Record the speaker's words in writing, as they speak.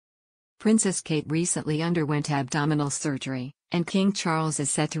Princess Kate recently underwent abdominal surgery, and King Charles is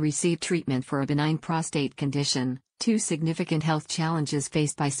set to receive treatment for a benign prostate condition, two significant health challenges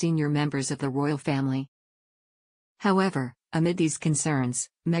faced by senior members of the royal family. However, amid these concerns,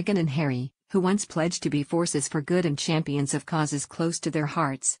 Meghan and Harry, who once pledged to be forces for good and champions of causes close to their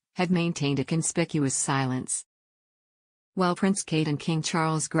hearts, have maintained a conspicuous silence. While Prince Kate and King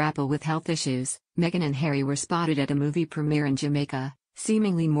Charles grapple with health issues, Meghan and Harry were spotted at a movie premiere in Jamaica,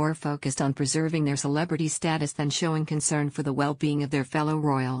 seemingly more focused on preserving their celebrity status than showing concern for the well-being of their fellow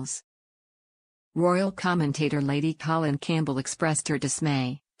royals. Royal commentator Lady Colin Campbell expressed her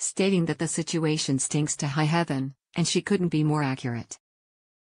dismay, stating that the situation stinks to high heaven, and she couldn't be more accurate.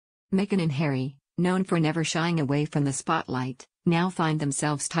 Meghan and Harry, known for never shying away from the spotlight, now find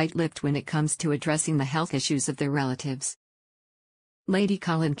themselves tight-lipped when it comes to addressing the health issues of their relatives. Lady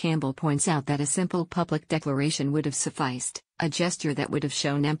Colin Campbell points out that a simple public declaration would have sufficed, a gesture that would have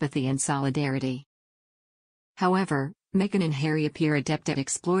shown empathy and solidarity. However, Meghan and Harry appear adept at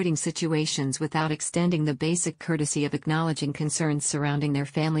exploiting situations without extending the basic courtesy of acknowledging concerns surrounding their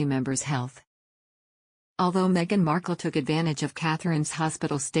family members' health. Although Meghan Markle took advantage of Catherine's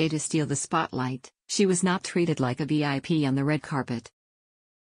hospital stay to steal the spotlight, she was not treated like a VIP on the red carpet.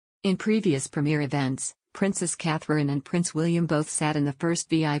 In previous premiere events, Princess Catherine and Prince William both sat in the first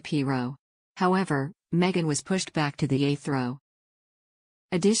VIP row. However, Meghan was pushed back to the 8th row.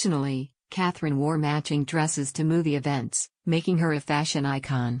 Additionally, Catherine wore matching dresses to movie events, making her a fashion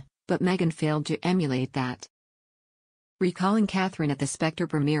icon, but Meghan failed to emulate that. Recalling Catherine at the Spectre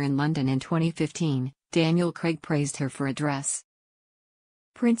premiere in London in 2015, Daniel Craig praised her for a dress.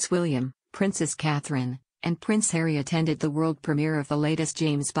 Prince William, Princess Catherine, and Prince Harry attended the world premiere of the latest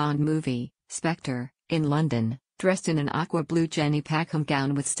James Bond movie, Spectre, in London, dressed in an aqua blue Jenny Packham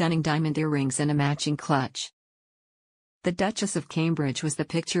gown with stunning diamond earrings and a matching clutch. The Duchess of Cambridge was the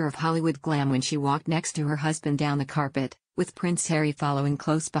picture of Hollywood glam when she walked next to her husband down the carpet, with Prince Harry following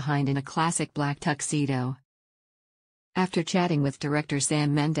close behind in a classic black tuxedo. After chatting with director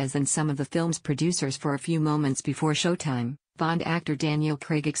Sam Mendes and some of the film's producers for a few moments before showtime, Bond actor Daniel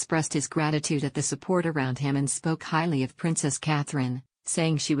Craig expressed his gratitude at the support around him and spoke highly of Princess Catherine,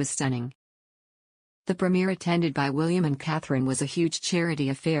 saying she was stunning. The premiere, attended by William and Catherine, was a huge charity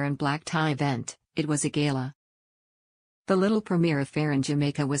affair and black tie event. It was a gala. The little premiere affair in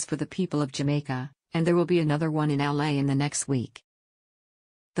Jamaica was for the people of Jamaica, and there will be another one in LA in the next week.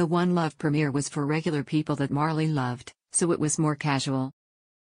 The One Love premiere was for regular people that Marley loved, so it was more casual.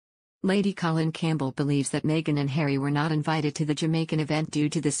 Lady Colin Campbell believes that Meghan and Harry were not invited to the Jamaican event due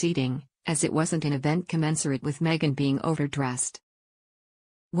to the seating, as it wasn't an event commensurate with Meghan being overdressed.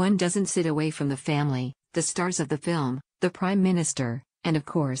 One doesn't sit away from the family, the stars of the film, the Prime Minister, and of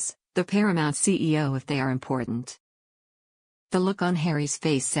course, the Paramount CEO if they are important. The look on Harry's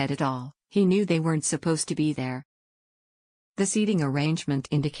face said it all. He knew they weren't supposed to be there. The seating arrangement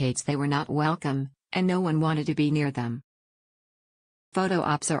indicates they were not welcome, and no one wanted to be near them. Photo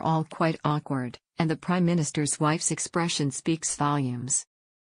ops are all quite awkward, and the Prime Minister's wife's expression speaks volumes.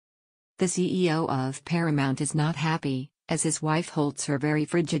 The CEO of Paramount is not happy, as his wife holds her very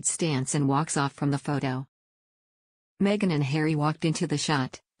frigid stance and walks off from the photo. Meghan and Harry walked into the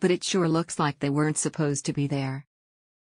shot, but it sure looks like they weren't supposed to be there.